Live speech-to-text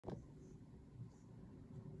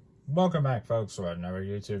Welcome back, folks, to another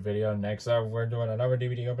YouTube video. Next up, we're doing another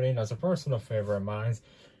DVD opening that's a personal favorite of mine.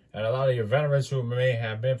 And a lot of you veterans who may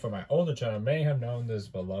have been from my older channel may have known this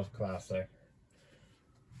beloved classic.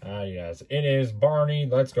 Yes, it is Barney,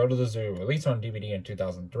 Let's Go to the Zoo, released on DVD in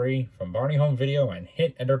 2003 from Barney Home Video and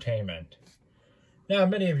Hit Entertainment. Now,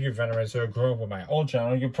 many of you veterans who grew up with my old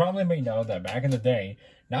channel, you probably may know that back in the day,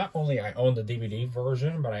 not only I owned the DVD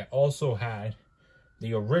version, but I also had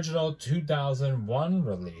the original 2001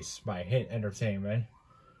 release by Hit Entertainment,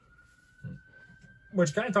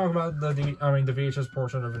 which kind of talk about the VHS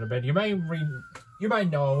portion of it a bit. You might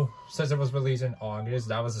know, since it was released in August,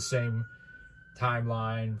 that was the same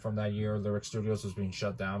timeline from that year. Lyrick Studios was being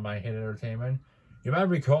shut down by Hit Entertainment. You might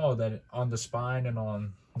recall that on the spine and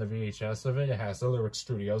on the VHS of it, it has the Lyrick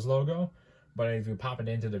Studios logo, but if you pop it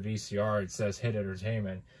into the VCR, it says Hit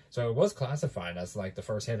Entertainment. So it was classified as like the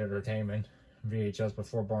first Hit Entertainment VHS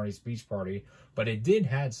before Barney's Beach Party, but it did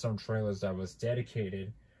have some trailers that was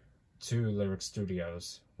dedicated to Lyrick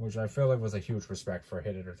Studios, which I feel like was a huge respect for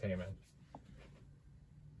Hit Entertainment.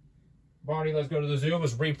 Barney, Let's Go to the Zoo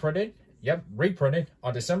was reprinted. Yep, reprinted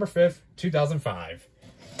on December 5th, 2005.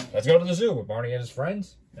 Let's go to the zoo with Barney and his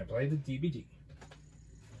friends and play the DVD.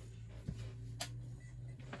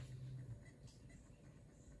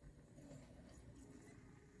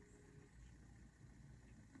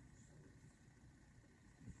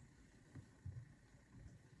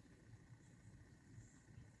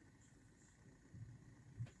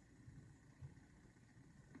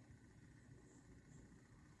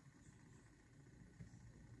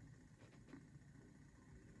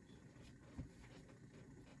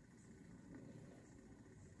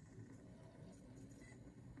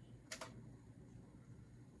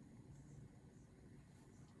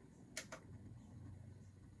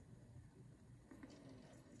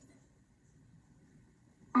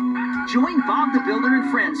 Join Bob the Builder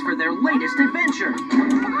and friends for their latest adventure.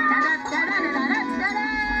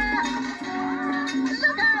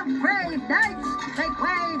 Look out, brave knights! Make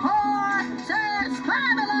way for Sir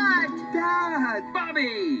Spamalot! Dad!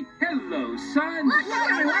 Bobby! Hello, son! Look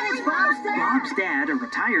out, everyone! It's Bob's dad! Bob's dad, a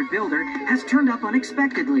retired builder, has turned up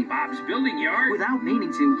unexpectedly. Bob's building yard? Without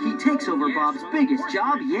meaning to, he takes over Bob's biggest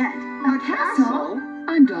job yet. A castle?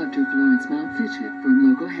 I'm Dr. Florence Mountfitchet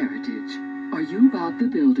from Local Heritage. Are you Bob the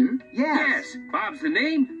Builder? Yes. Bob's the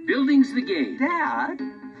name, building's the game. Dad?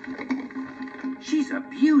 She's a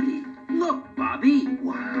beauty. Look, Bobby.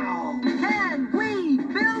 Wow. Can we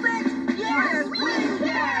build it? Yes, we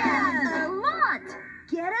can! A lot!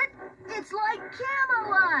 Get it? It's like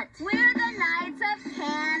Camelot! We're the Knights of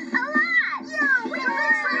Can-A-Lot! Yo, we fix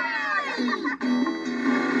it!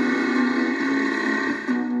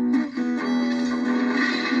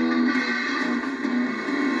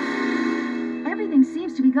 Everything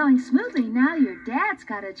seems to be going smoothly now your dad's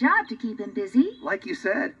got a job to keep him busy. Like you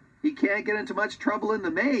said, he can't get into much trouble in the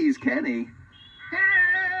maze, can he?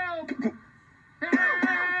 Help!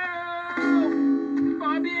 Help!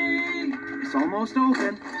 Bobby! It's almost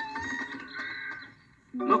open.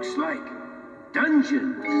 Looks like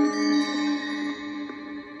dungeon.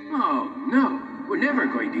 Oh, no. We're never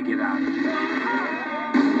going to get out.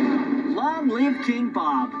 Long live King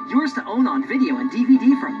Bob. Yours to own on video and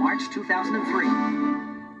DVD from March 2003.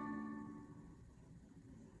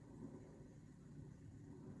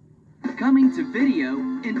 Coming to video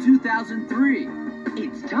in 2003.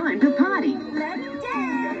 It's time to party. Let's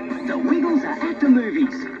dance! The Wiggles are at the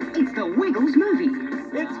movies. It's the Wiggles movie.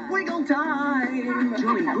 It's Wiggle time.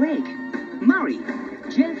 Join Greg, Murray,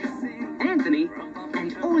 Jeff, Anthony,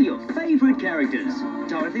 and all your favorite characters.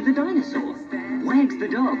 Dorothy the dinosaur, Wags the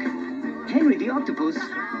dog, Henry the octopus,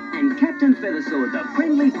 and Captain Feathersword the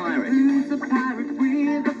friendly pirate. Who's the pirate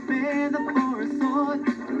with a feather for a sword?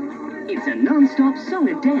 It's a non-stop song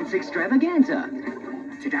and dance extravaganza.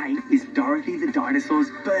 Today is Dorothy the dinosaur's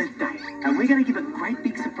birthday, and we're going to give a great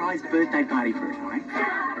big surprise birthday party for her, right?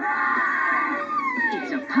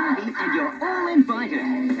 It's a party and you're all invited.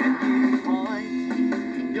 And you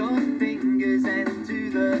point your fingers and do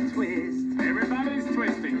the twist. Everybody's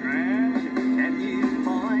twisting, right? And you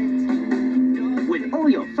point your With all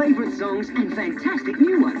your favorite songs and fantastic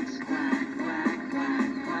new ones.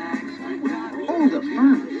 All the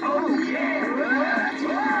fun. Oh, yeah!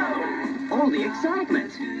 All the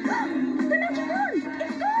excitement. The magic wand!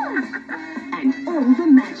 It's gone! And all the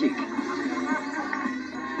magic.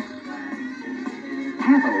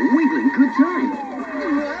 Have a wiggling good time.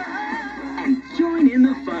 And join in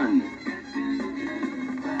the fun.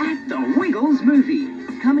 At the Wiggles movie.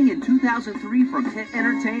 coming in 2003 from Hit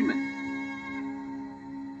Entertainment.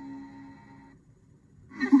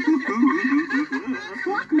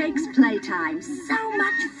 makes playtime so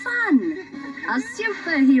much fun? A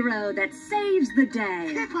superhero that saves the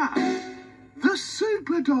day. Kipper, the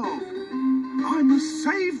super dog. I must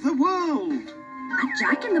save the world. A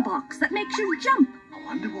jack-in-the-box that makes you jump. I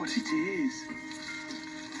wonder what it is.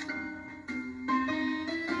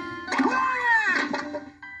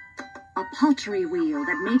 A pottery wheel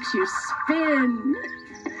that makes you spin.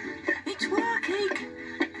 It's working.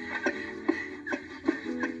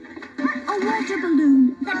 A water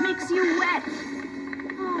balloon that makes you wet.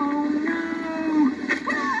 Oh no.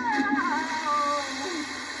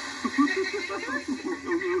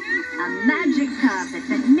 A magic carpet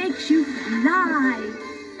that makes you fly.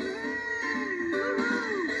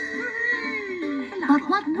 But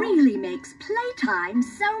what really makes playtime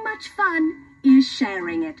so much fun is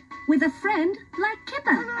sharing it with a friend like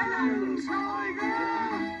Kipper.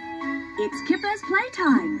 It's Kipper's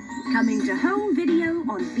Playtime, coming to home video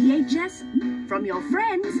on VHS from your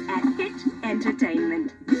friends at Hit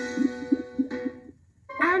Entertainment.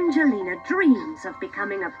 Angelina dreams of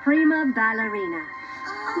becoming a prima ballerina.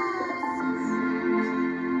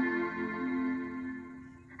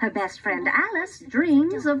 Her best friend Alice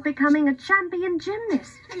dreams of becoming a champion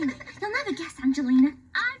gymnast. You'll never guess, Angelina.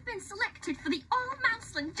 I've been selected for the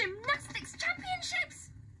All-Mouseland Gymnastics Championships.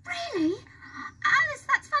 Really? Alice,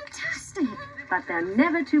 that's fantastic. But they're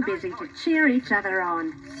never too busy to cheer each other on.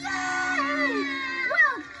 Yay!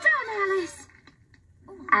 Well done, Alice.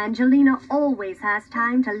 Angelina always has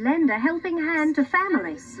time to lend a helping hand to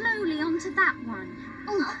family Slowly onto that one.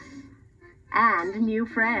 Oh. and new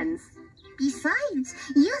friends. Besides,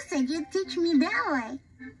 you said you'd teach me ballet.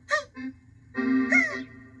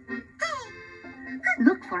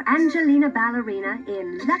 Look for Angelina Ballerina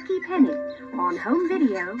in Lucky Penny on home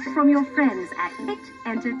video from your friends at Hit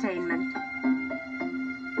Entertainment.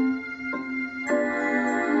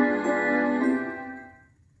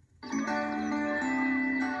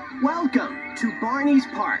 Welcome to Barney's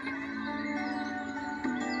Park.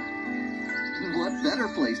 What better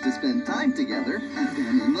place to spend time together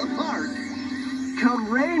than in the park? Come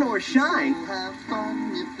rain or shine, So have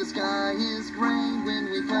fun if the sky is gray when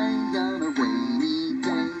we play on a rainy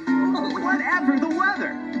day. whatever the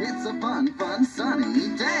weather. It's a fun, fun,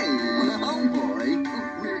 sunny day. Oh boy.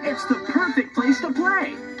 It's the perfect place to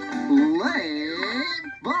play. Play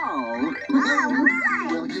ball.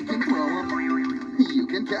 Well, you can throw 'em, you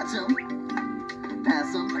can catch 'em,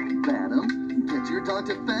 pass 'em, bat 'em, get your dog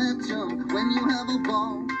to fetch 'em. When you have a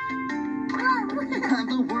ball, have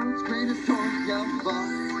the world's greatest toy of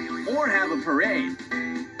ball. Or have a parade.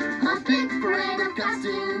 A big parade of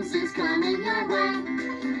costumes is coming your way.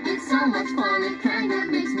 It's so much fun, it kind of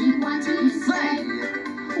makes me want to say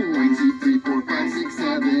 1, 2, 3, 4, 5, 6,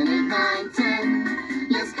 7, 8, 9, 10.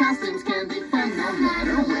 Yes, costumes can be fun no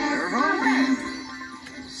matter where or when.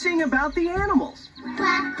 Sing about the animals.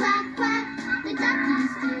 Quack, quack, quack, the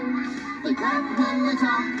duckies do. They quack when they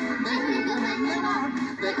talk, they wiggle when they walk,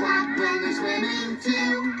 they quack when they're swimming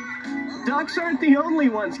too. Ducks aren't the only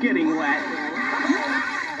ones getting wet.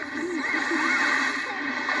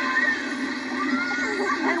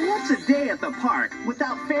 And what's a day at the park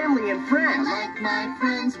without family and friends? Like my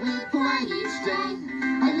friends, we play each day.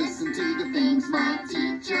 I listen to the things my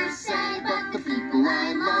teachers say, but the people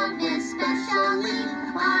I love especially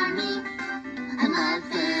are me and my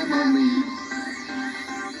family.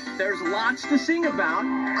 There's lots to sing about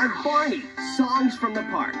on Barney Songs from the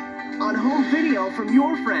Park, on home video from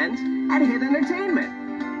your friends at Hit Entertainment.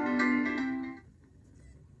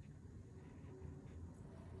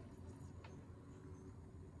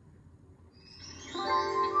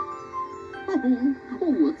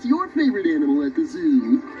 What's your favorite animal at the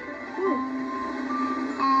zoo?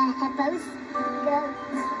 Hippos,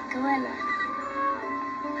 goats, gorilla.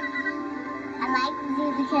 I like the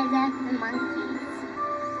zoo because of the monkeys.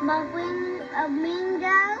 But when a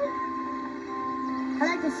bingo, I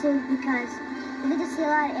like the zoo because you get to see a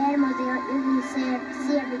lot of animals that you don't usually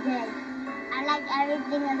see every day. I like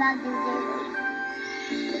everything about the zoo.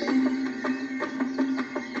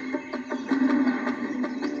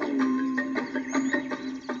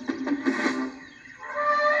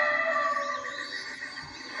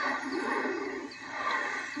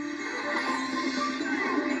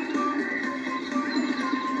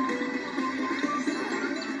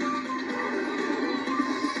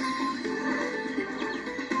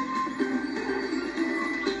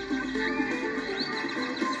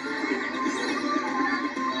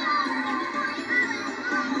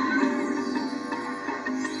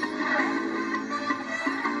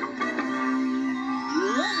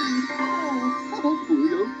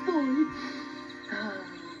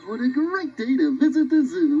 What a great day to visit the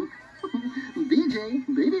zoo. BJ, Okay,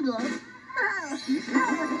 baby doll. Here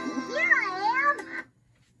I am.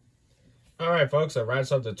 Alright folks, that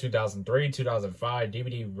wraps up the 2003-2005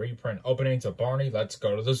 DVD reprint openings of Barney, Let's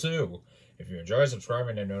Go to the Zoo. If you enjoy, subscribe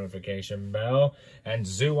and the notification bell, and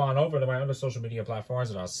zoo on over to my other social media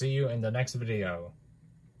platforms, and I'll see you in the next video.